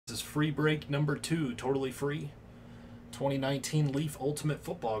free break number 2, totally free. 2019 Leaf Ultimate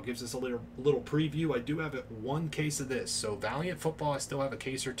Football gives us a little preview. I do have one case of this. So Valiant Football, I still have a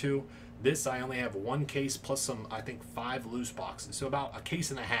case or two. This, I only have one case plus some, I think, 5 loose boxes. So about a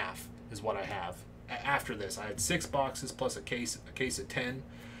case and a half is what I have. After this, I had 6 boxes plus a case of 10.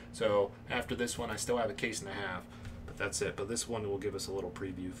 So after this one, I still have a case and a half. But that's it. But this one will give us a little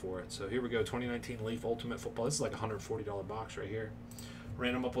preview for it. So here we go, 2019 Leaf Ultimate Football. This is like a $140 box right here.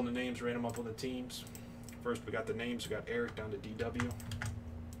 Ran them up on the names, ran them up on the teams. First, we got the names. We got Eric down to DW.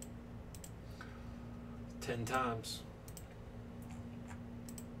 10 times.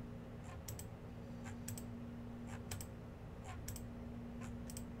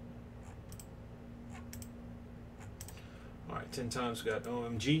 All right, 10 times. We got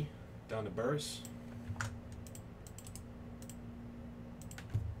OMG down to Burris.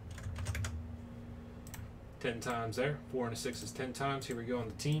 Ten times there. 4 and a 6 is 10 times. Here we go on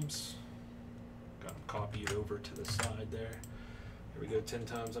the teams. Got them copied over to the side there. Here we go, 10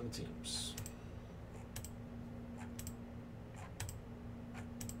 times on the teams.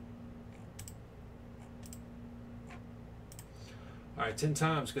 All right, 10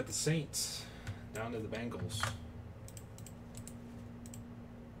 times. Got the Saints down to the Bengals.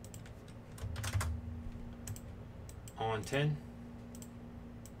 On 10.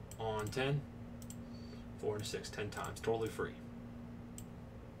 On 10. 4 and a 6, 10 times. Totally free.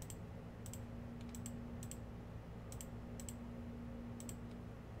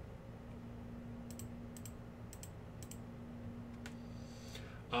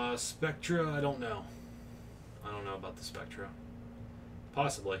 Spectra, I don't know. I don't know about the Spectra.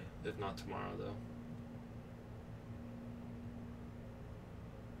 Possibly, if not tomorrow, though.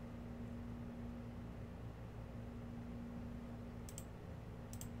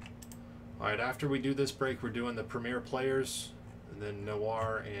 All right, after we do this break, we're doing the Premier Players, and then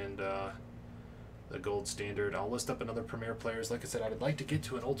Noir and the Gold Standard. I'll list up another Premier Players. Like I said, I'd like to get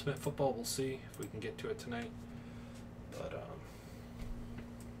to an Ultimate Football. We'll see if we can get to it tonight. But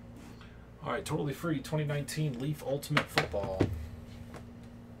all right, totally free 2019 Leaf Ultimate Football.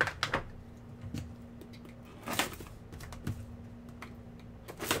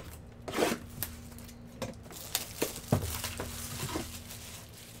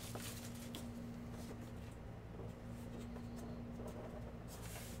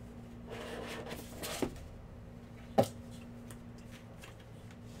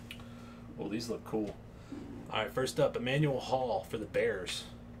 Well, these look cool. All right, first up, Emmanuel Hall for the Bears.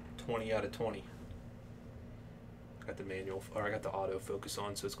 20 out of 20. Got the manual, or I got the auto focus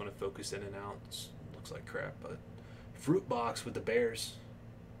on, so it's going to focus in and out. Looks like crap, but Fruit Box with the Bears.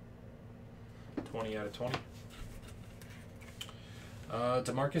 20 out of 20.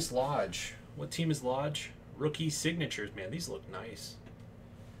 DeMarcus Lodge. What team is Lodge? Rookie signatures. Man, these look nice.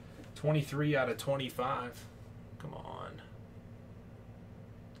 23 out of 25. Come on.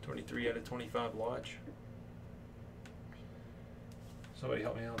 23 out of 25 Lodge. Somebody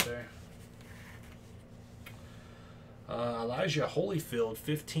help me out there. Elijah Holyfield,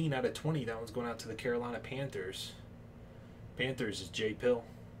 15 out of 20. That one's going out to the Carolina Panthers. Panthers is J. Pill.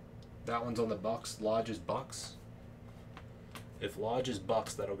 That one's on the Bucks. Lodge is Bucks. If Lodge is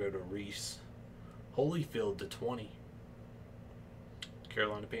Bucks, that'll go to Reese. Holyfield to 20.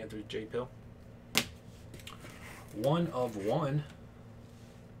 Carolina Panthers, J. Pill. 1 of 1.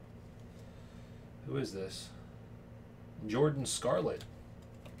 Who is this? Jordan Scarlett.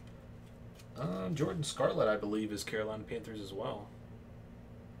 Jordan Scarlett, I believe, is Carolina Panthers as well.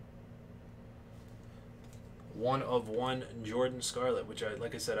 1 of 1 Jordan Scarlett, which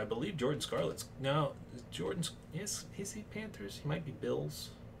like I said, I believe Jordan Scarlett's, no, Jordan's, yes, is he Panthers? He might be Bills.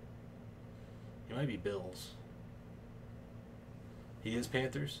 He might be Bills. He is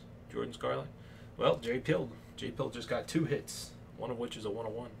Panthers, Jordan Scarlett. Well, J. Pill just got 2 hits, one of which is a 1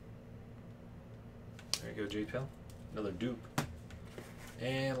 of 1. There you go, J. Pill. Another dupe.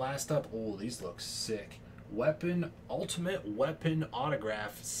 And last up, oh, these look sick. Ultimate Weapon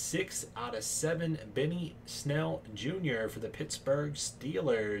Autograph, 6 out of 7, Benny Snell Jr. for the Pittsburgh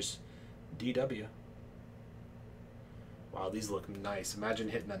Steelers, DW. Wow, these look nice. Imagine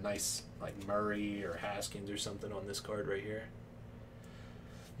hitting a nice, like, Murray or Haskins or something on this card right here.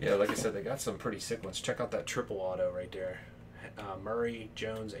 Yeah, like I said, they got some pretty sick ones. Check out that triple auto right there. Murray,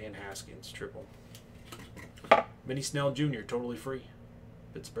 Jones, and Haskins, triple. Benny Snell Jr., totally free.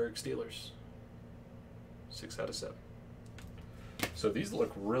 Pittsburgh Steelers. 6 out of 7. So these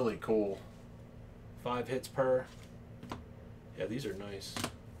look really cool. 5 hits per. Yeah, these are nice.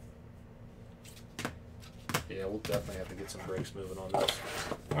 Yeah, we'll definitely have to get some breaks moving on this.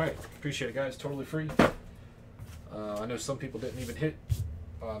 All right, appreciate it, guys. Totally free. I know some people didn't even hit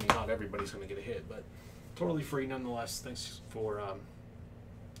I mean, not everybody's going to get a hit, but totally free nonetheless. Thanks for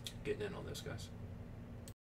getting in on this, guys.